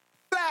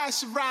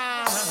Flash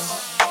rhyme.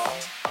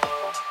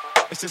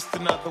 It's just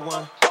another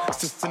one.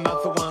 It's just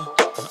another one.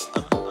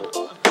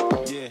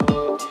 Yeah.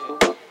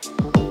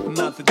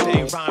 Another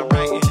day rhyme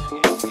writing.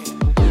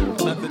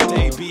 Another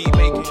day beat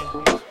making.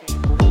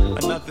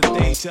 Another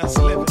day just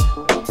living.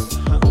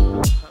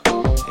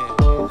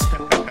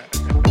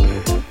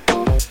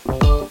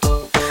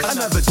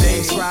 Another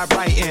day scribe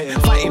writing,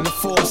 fighting the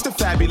force, the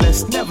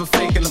fabulous, never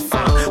faking the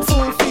fun.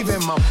 Full fever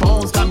in my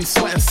bones, got me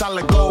sweating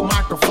solid gold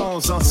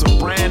microphones on some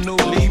brand new.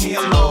 Leave me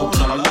alone,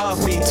 or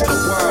love me to the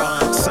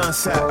world.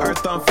 Sunset,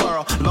 earth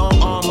unfurl, long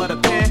arm of the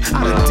pen.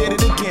 I done did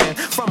it again,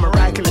 from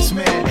miraculous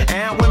men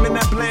and women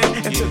that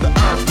blend into the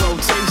earth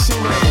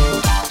rotation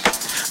land.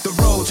 The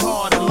road's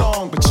hard and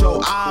long, but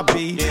yo, I'll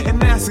be, and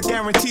that's a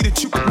guarantee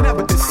that you can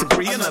never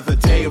disagree. Another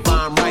day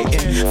rhyme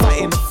writing,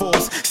 fighting the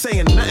force,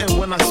 saying nothing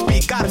when I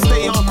speak. Gotta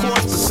stay on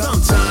course, but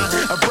sometimes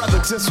a brother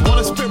just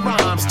wanna spit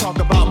rhymes, talk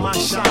about my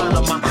shine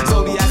or my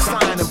zodiac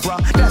sign, and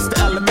bruh, that's the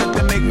element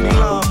that make me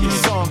love your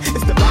song.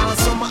 It's the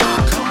balance on my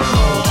eye, come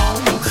along.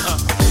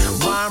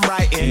 Rhyme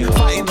writing,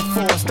 fighting the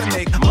force that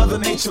make Mother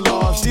Nature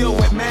laws, deal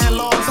with man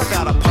laws. I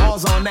gotta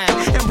pause on that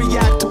and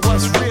react to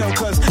what's real,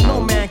 cause no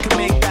man can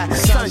make that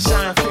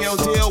sunshine feel.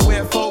 Deal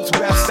with folks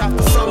best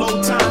after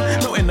solo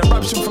time. No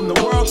interruption from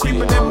the world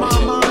creeping in my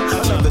mind.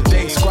 Another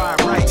day scribe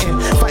writing,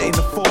 fighting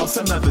the force.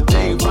 Another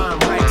day rhyme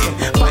writing,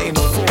 fighting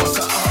the force.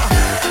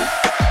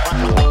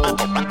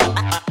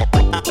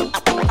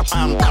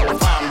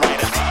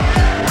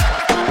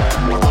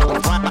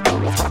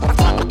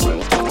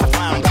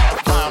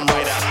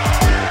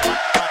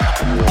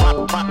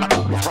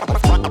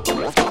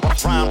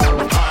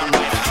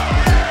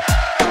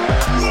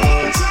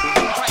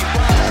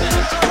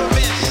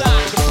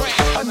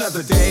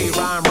 Another day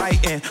rhyme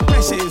writing,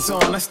 pressure is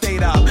on. I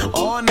stayed up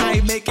all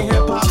night making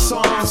hip-hop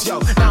songs. Yo,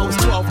 now it's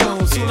 12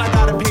 noon, soon I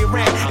gotta pay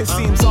rent. It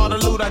seems all the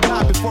loot I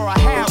got before I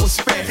had was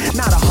spent.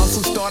 Now the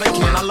hustle start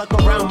again, I look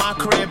around my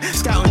crib,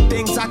 scouting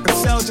things I can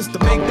sell just to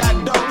make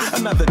that dough.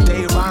 Another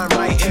day rhyme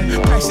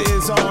writing, pressure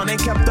is on.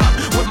 Ain't kept up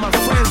with my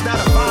friends, now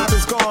the vibe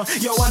is gone.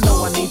 Yo, I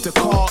know I need to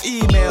call,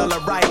 email, or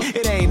write.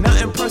 It ain't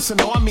nothing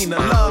personal, I mean the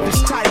love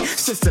is tight.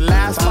 Since the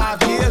last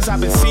 5 years,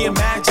 I've been seeing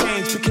mad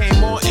change. Became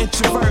more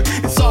introvert,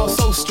 it's all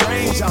so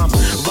strange. I'm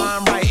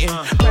rhyme writing,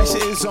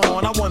 pressure is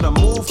on. I wanna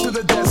move to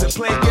the desert,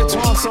 play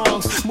guitar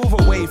songs, move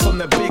away from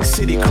the big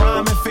city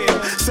crime and fear.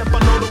 Except I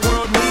know the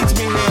world needs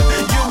me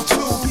here. You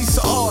too, piece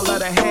of all of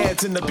the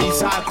heads in the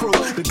B-side crew.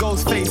 The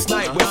Ghostface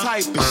night was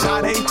hype, and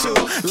Sade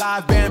too.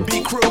 Live band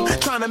beat crew,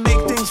 trying to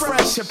make things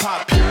fresh.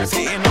 Hip-hop purists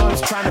hating on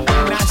us, trying to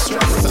bring that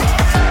stress up.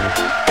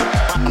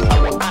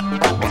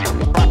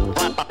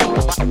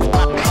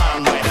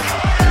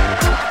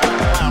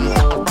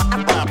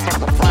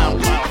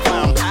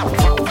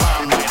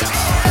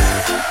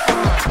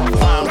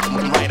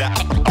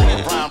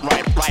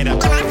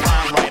 Writer.